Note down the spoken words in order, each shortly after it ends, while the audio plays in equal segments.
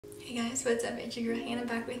Hey guys, what's up? It's your girl Hannah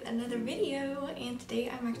back with another video, and today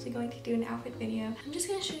I'm actually going to do an outfit video. I'm just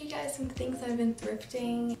going to show you guys some things that I've been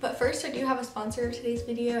thrifting. But first, I do have a sponsor of today's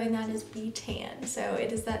video, and that is b.tan. So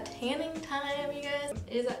it is that tanning time, you guys.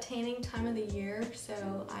 It is that tanning time of the year,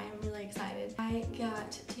 so I am really excited. I got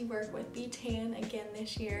to work with b.tan again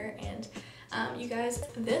this year, and you guys,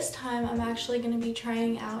 this time I'm actually going to be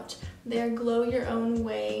trying out their Glow Your Own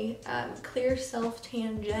Way Clear Self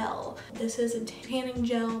Tan Gel. This is a tanning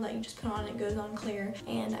gel that you just put on, it goes on clear,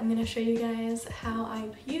 and I'm going to show you guys how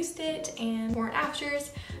I've used it and before and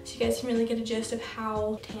afters so you guys can really get a gist of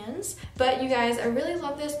how it tans. But you guys, I really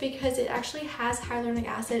love this because it actually has hyaluronic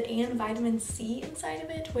acid and vitamin C inside of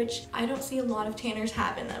it, which I don't see a lot of tanners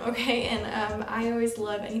have in them, okay? And I always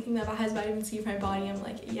love anything that has vitamin C for my body. I'm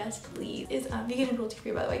like, yes please. It's vegan and cruelty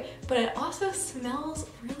free, by the way, but it also smells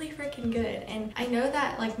really freaking good. And I know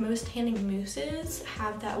that like most tanning mousses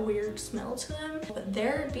have that weird smell to them, but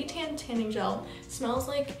their b.tan tanning gel smells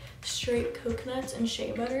like straight coconuts and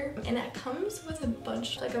shea butter, and it comes with a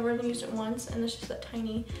bunch. Like I've only used it once, and it's just that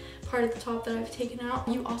tiny part at the top that I've taken out.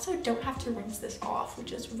 You also don't have to rinse this off,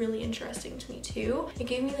 which is really interesting to me too. It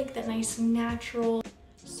gave me like that nice natural.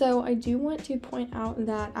 So I do want to point out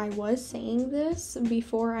that I was saying this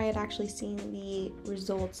before I had actually seen the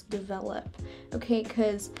results develop, okay?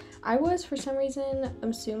 Because I was for some reason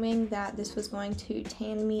assuming that this was going to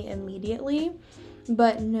tan me immediately,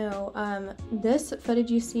 but no. This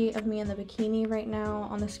footage you see of me in the bikini right now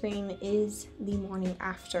on the screen is the morning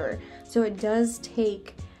after, so it does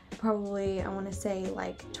take probably, I want to say,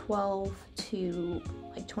 like 12 to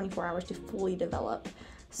like 24 hours to fully develop.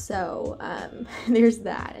 So there's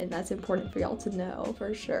that, and that's important for y'all to know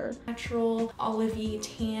for sure. Natural olivey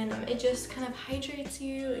tan. It just kind of hydrates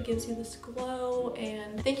you, it gives you this glow,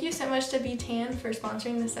 and thank you so much to b.tan for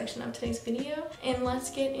sponsoring this section of today's video. And let's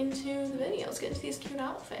get into the video. Let's get into these cute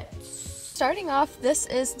outfits. Starting off, this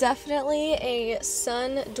is definitely a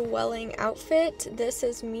sun-dwelling outfit. This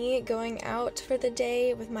is me going out for the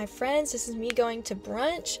day with my friends. This is me going to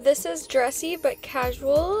brunch. This is dressy but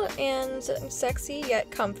casual and sexy yet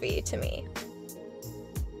comfy to me.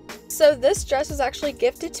 So this dress was actually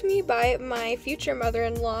gifted to me by my future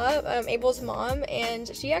mother-in-law, Abel's mom, and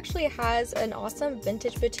she actually has an awesome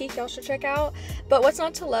vintage boutique y'all should check out. But what's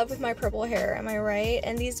not to love with my purple hair, am I right?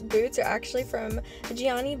 And these boots are actually from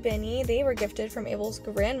Gianni Benny. They were gifted from Abel's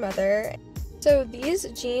grandmother. So these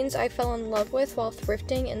jeans I fell in love with while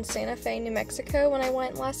thrifting in Santa Fe, New Mexico when I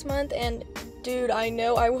went last month, and dude, I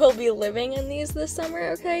know I will be living in these this summer,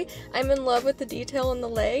 okay? I'm in love with the detail in the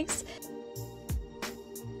legs.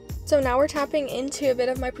 So now we're tapping into a bit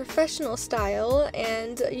of my professional style,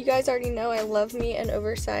 and you guys already know I love me an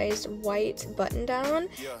oversized white button down,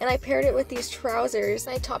 and I paired it with these trousers.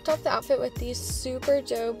 I topped off the outfit with these super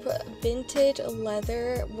dope vintage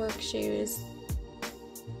leather work shoes.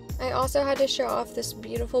 I also had to show off this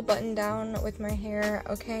beautiful button down with my hair,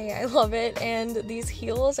 okay, I love it, and these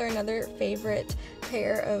heels are another favorite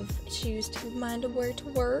pair of shoes to mind to wear to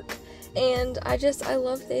work, and I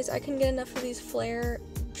love these. I couldn't get enough of these flare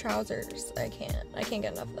trousers. I can't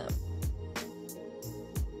get enough of them.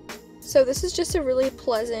 So this is just a really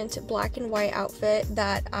pleasant black and white outfit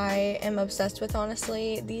that I am obsessed with,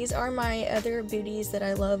 honestly. These are my other booties that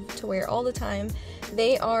I love to wear all the time.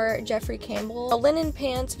 They are Jeffrey Campbell linen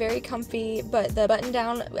pants, very comfy, but the button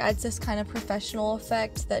down adds this kind of professional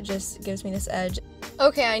effect that just gives me this edge.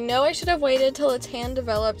 Okay, I know I should have waited till the tan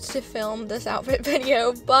developed to film this outfit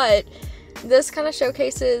video, but this kind of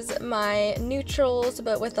showcases my neutrals,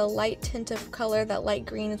 but with a light tint of color. That light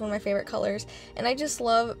green is one of my favorite colors, and I just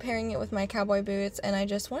love pairing it with my cowboy boots, and I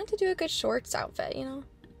just wanted to do a good shorts outfit, you know?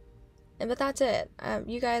 But that's it.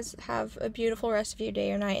 You guys have a beautiful rest of your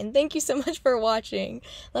day or night, and thank you so much for watching.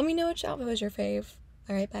 Let me know which outfit was your fave.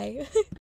 Alright, bye.